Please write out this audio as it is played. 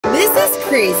This is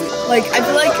crazy. Like, I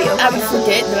feel like I would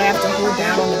forget that I have to hold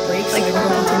down on the brakes like I don't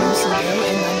continuously do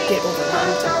and then get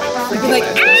overwhelmed. Like, be like,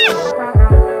 ah!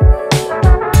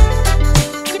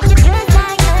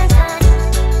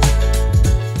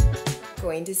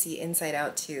 Going to see Inside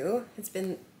Out 2. It's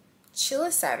been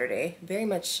chillest Saturday. Very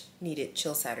much needed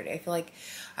chill Saturday. I feel like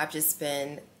I've just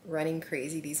been running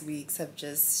crazy these weeks of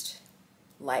just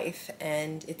life,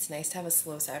 and it's nice to have a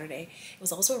slow Saturday. It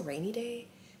was also a rainy day,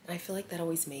 and I feel like that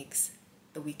always makes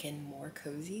the weekend more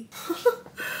cozy.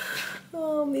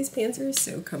 These pants are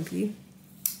so comfy,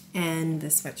 and the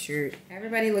sweatshirt.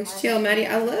 Everybody looks chill. Maddie,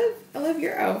 I love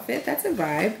your outfit. That's a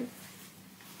vibe.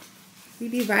 We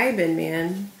be vibing,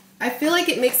 man. I feel like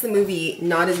it makes the movie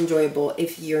not as enjoyable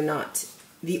if you're not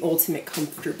the ultimate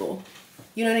comfortable.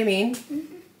 You know what I mean?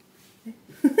 Mm-hmm.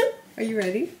 Are you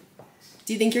ready?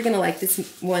 Do you think you're gonna like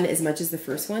this one as much as the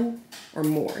first one, or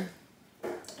more?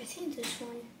 I think this one.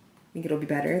 Think it'll be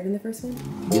better than the first one?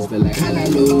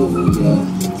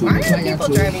 Why are people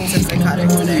driving so psychotic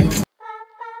today?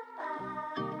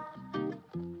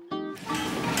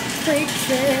 Quick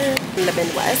Trip. In the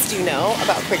Midwest, do you know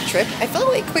about Quick Trip? I feel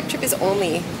like Quick Trip is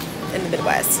only in the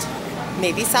Midwest.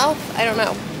 Maybe South? I don't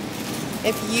know.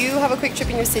 If you have a Quick Trip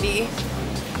in your city,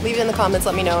 leave it in the comments,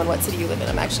 let me know in what city you live in.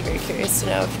 I'm actually very curious to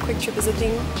know if Quick Trip is a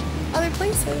thing other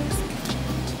places.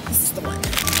 This is the one.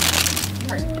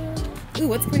 Ooh,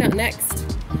 what's coming out next?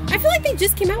 I feel like they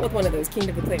just came out with one of those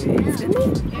Kingdom of Playmates,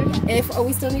 didn't they? And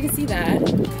we still need to see that.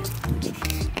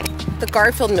 The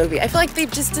Garfield movie. I feel like they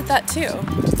just did that too.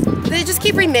 They just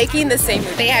keep remaking the same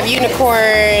movie. They have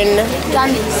unicorn.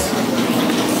 Gummies.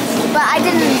 But I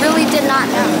did not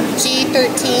know.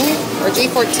 G13 or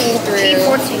G14 through...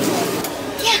 G14.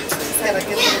 Yeah. It's got a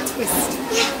good little twist.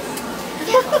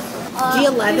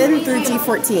 G11 through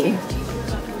G14.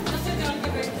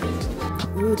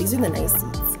 Ooh, these are the nice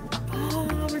seats. Oh,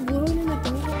 we're glowing in the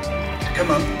dark.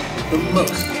 Come up with the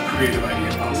most creative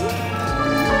idea possible.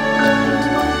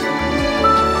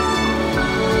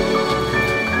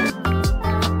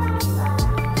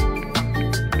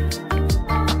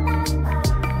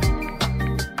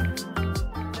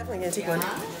 Definitely gonna take one.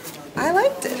 I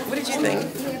liked it. What did you think?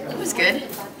 It was good.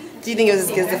 Do you think it was as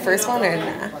good as the first one or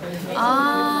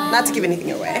nah? Not to give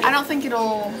anything away. I don't think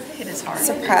it'll hit as hard.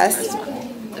 Suppressed.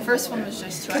 The first one was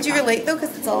just too Could you relate though?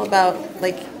 Because it's all about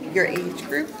like your age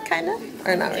group, kind of,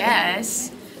 or not? Yes.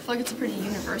 I feel like it's a pretty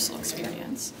universal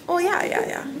experience. Oh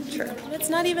yeah, sure. It's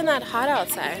not even that hot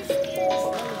outside. So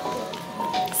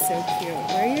cute.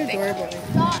 Why are you adorable?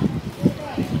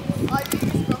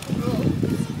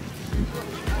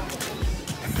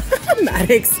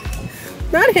 Maddox.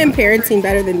 Not him parenting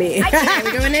better than me. Are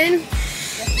we going in?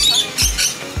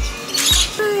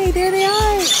 Hi, there they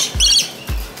are.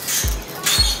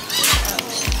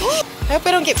 I hope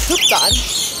I don't get pooped on. You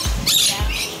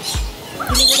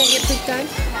think we're gonna get pooped on?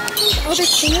 Oh, they're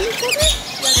cleaning each other?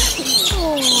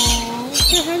 Oh,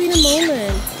 they're having a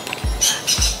moment.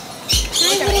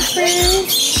 Hi, little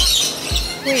friends.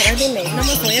 Wait, are they making? I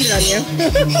almost landed on you.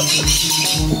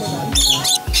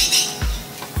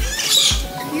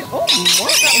 Oh,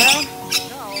 what?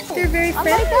 They're very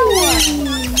friendly.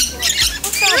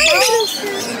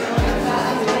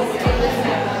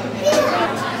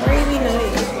 Really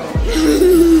nice.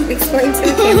 Explain to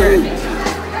the camera.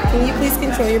 Can you please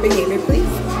control your behavior,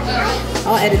 please?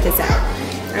 I'll edit this out.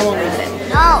 I won't leave it in.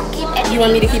 No, keep it. You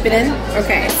want me to keep it in?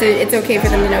 Okay, so it's okay for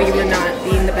them to know you were not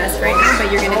being the best right now,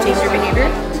 but you're going to change your behavior?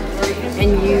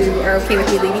 And you are okay with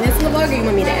me leaving this in the vlog, or you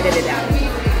want me to edit it out?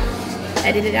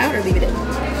 Edit it out or leave it in?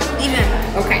 Leave it.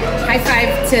 Okay, high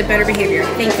five to better behavior.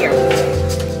 Thank you.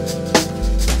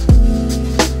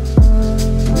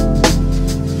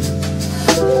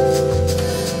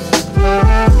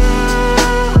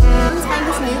 Let's find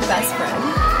this new best friend.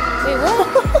 Wait, what?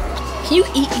 Can you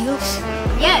eat eels?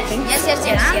 Yes.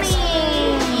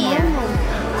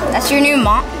 That's your new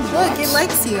mom. Look, it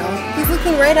likes you. He's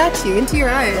looking right at you, into your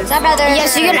eyes. What's up, brother?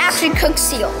 Yes, you can actually cook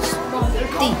seals.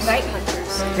 These. Night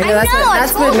hunters. I know,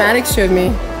 that's what Maddox showed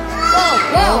me.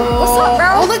 Whoa, what's up, bro?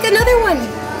 Oh, look, another one.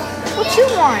 What you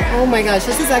want? Oh my gosh,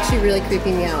 this is actually really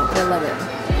creeping me out, but I love it.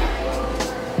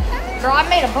 Girl, I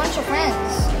made a bunch of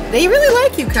friends. They really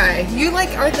like you, Kai. You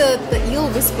like are the eel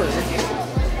whisperer.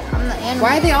 I'm the animal.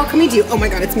 Why are they all coming to you? Oh my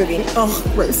god, it's moving. Oh,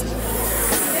 gross.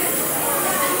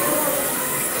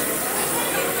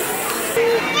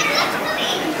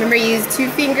 Remember, you use 2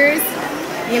 fingers.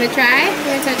 You gonna try? You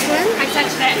gonna touch one? I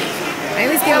touched it. I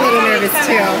always get a little nervous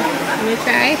too. You gonna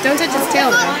try? Don't touch his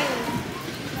tail though.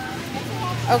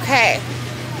 Okay,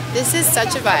 this is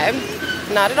such a vibe.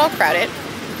 Not at all crowded.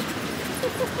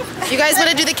 You guys want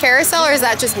to do the carousel, or is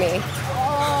that just me?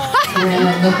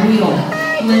 the wheel.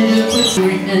 I'm gonna do a quick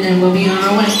story and then we'll be on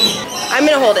our way. I'm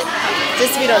gonna hold it,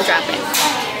 just so we don't drop it.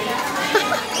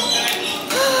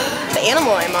 The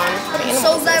animal I'm on. What animal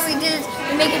So is glad this? we did it.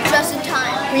 We make it just in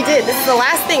time. We did. This is the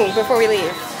last thing before we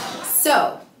leave.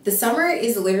 So, the summer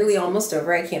is literally almost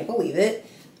over. I can't believe it.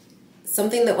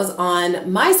 Something that was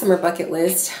on my summer bucket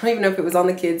list, I don't even know if it was on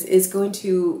the kids, is going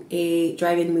to a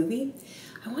drive-in movie.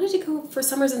 I wanted to go for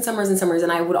summers and summers and summers,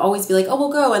 and I would always be like, oh,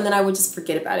 we'll go, and then I would just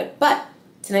forget about it. But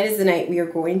tonight is the night we are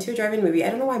going to a drive-in movie. I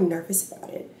don't know why I'm nervous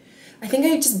about it. I think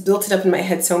I just built it up in my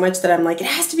head so much that I'm like, it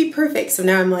has to be perfect. So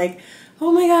now I'm like,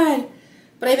 oh my God.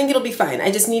 But I think it'll be fine.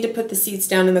 I just need to put the seats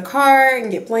down in the car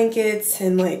and get blankets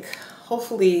and like,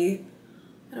 hopefully,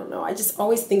 I don't know. I just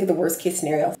always think of the worst case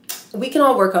scenario. We can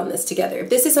all work on this together. If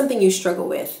this is something you struggle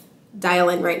with, dial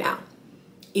in right now.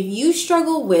 If you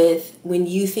struggle with when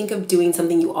you think of doing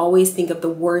something, you always think of the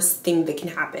worst thing that can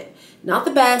happen. Not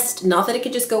the best, not that it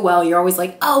could just go well. You're always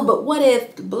like, oh, but what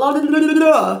if blah, blah, blah, blah,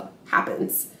 blah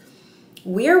happens.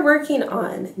 We're working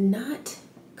on not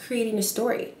creating a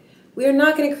story. We are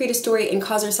not going to create a story and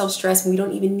cause ourselves stress when we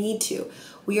don't even need to.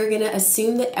 We are going to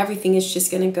assume that everything is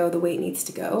just going to go the way it needs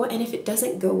to go. And if it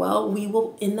doesn't go well, we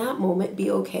will in that moment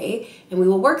be okay and we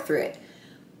will work through it.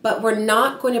 But we're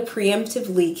not going to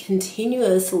preemptively,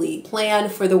 continuously plan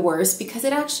for the worst because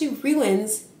it actually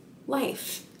ruins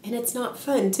life. And it's not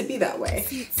fun to be that way.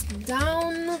 Seats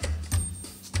down.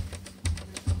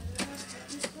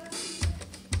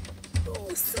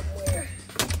 Go somewhere.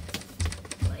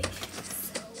 Like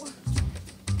so.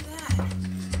 That.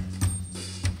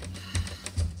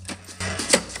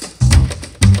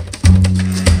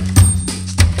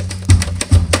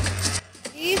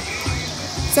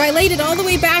 So I laid it all the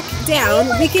way back down.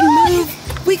 We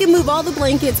can move all the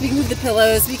blankets, we can move the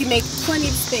pillows, we can make plenty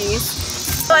of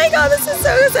space. Oh my God, this is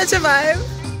such a vibe.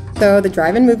 So the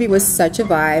drive-in movie was such a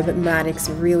vibe. Maddox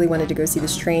really wanted to go see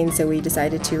this train, so we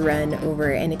decided to run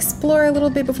over and explore a little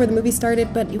bit before the movie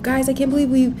started. But you guys, I can't believe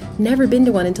we've never been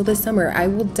to one until this summer. I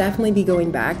will definitely be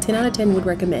going back. 10 out of 10 would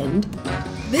recommend.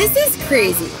 This is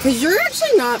crazy, because you're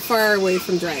actually not far away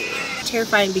from driving.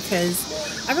 Terrifying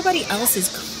because everybody else is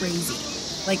crazy.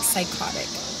 Like psychotic.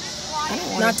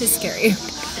 Not too scary.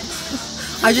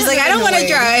 I was just like, I don't want to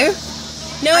drive.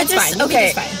 No, it's fine. Okay.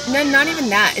 It's fine. No, not even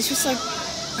that. It's just like,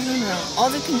 I don't know.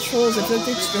 All the controls, I feel like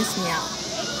they stress me out.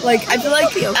 Like, I feel like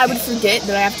I would forget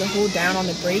that I have to hold down on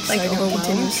the brakes so I don't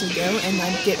continuously go, and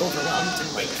I'd get overwhelmed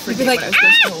and like forget what I was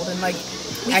supposed to hold. And like,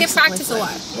 we can practice a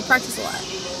lot. We'll practice a lot.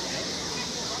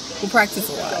 We'll practice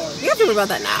a lot. We have to worry about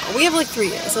that now. We have like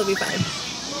 3 years, so it'll be fine.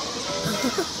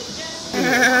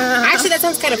 Actually, that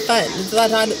sounds kind of fun.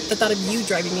 The thought of you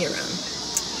driving me around.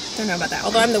 Don't know about that.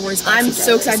 Although I'm the worst. I'm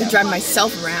so excited to drive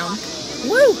myself around.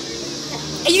 Woo!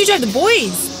 And you drive the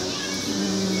boys.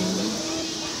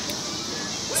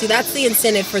 See, that's the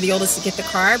incentive for the oldest to get the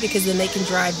car because then they can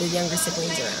drive the younger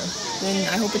siblings around. Then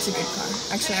I hope it's a good car.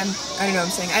 Actually, I don't know what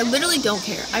I'm saying. I literally don't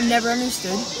care. I've never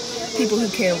understood people who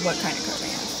care what kind of car they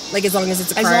have. Like as long as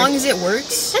it's a car. As long as it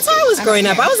works. That's how I was growing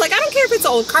up. I was like, I don't care if it's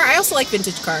an old car. I also like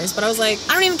vintage cars, but I was like,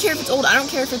 I don't even care if it's old. I don't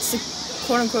care if it's the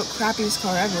quote-unquote crappiest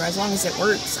car ever, as long as it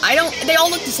works. They all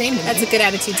look the same to me. That's a good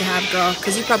attitude to have, girl,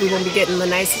 because you probably won't be getting the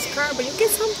nicest car, but you'll get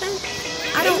something.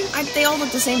 They all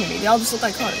look the same to me. They all just look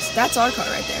like cars. That's our car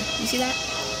right there. You see that?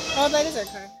 Oh, that is our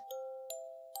car.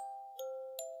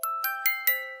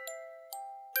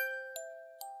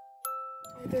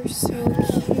 They're so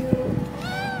cute.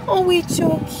 Oh, it's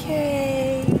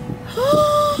okay.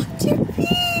 Oh, they're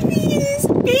babies.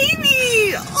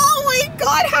 Baby. Oh my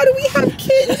God, how do we have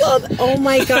kittens on? Oh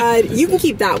my God. You can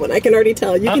keep that one. I can already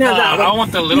tell. You can have that one. I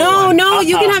want the little one. No,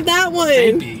 you can have that one.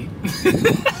 Baby.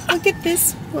 Look at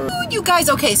this one. Oh, you guys,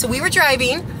 okay, so we were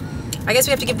driving. I guess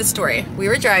we have to give the story. We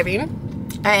were driving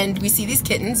and we see these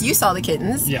kittens. You saw the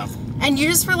kittens. Yeah. And you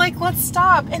just were like, let's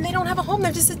stop. And they don't have a home.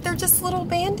 They're just little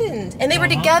abandoned. And they were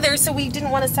together, so we didn't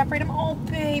want to separate them. Oh,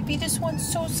 baby, this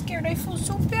one's so scared. I feel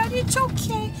so bad. It's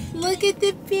okay. Look at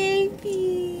the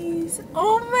babies.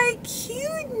 Oh, my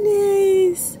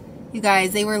cuteness. You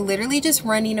guys, they were literally just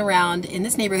running around in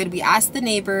this neighborhood. We asked the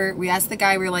neighbor, we asked the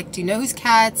guy, we were like, do you know whose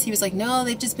cats? He was like, no,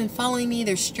 they've just been following me.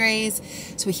 They're strays.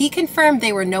 So he confirmed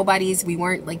they were nobody's. We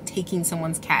weren't like taking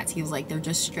someone's cats. He was like, they're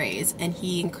just strays. And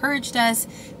he encouraged us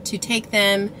to take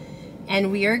them.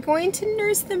 And we are going to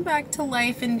nurse them back to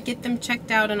life and get them checked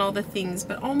out and all the things.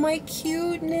 But oh my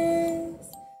cuteness.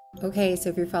 Okay, so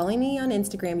if you're following me on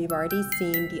Instagram, you've already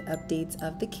seen the updates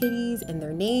of the kitties and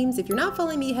their names. If you're not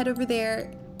following me, head over there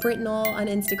Britnell on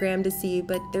Instagram to see,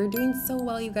 but they're doing so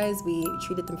well, you guys. We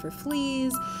treated them for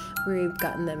fleas, we've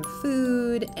gotten them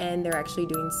food, and they're actually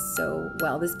doing so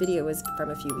well. This video was from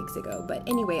a few weeks ago, but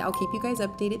anyway, I'll keep you guys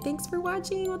updated. Thanks for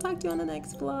watching. I'll talk to you on the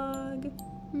next vlog.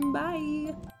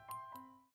 Bye.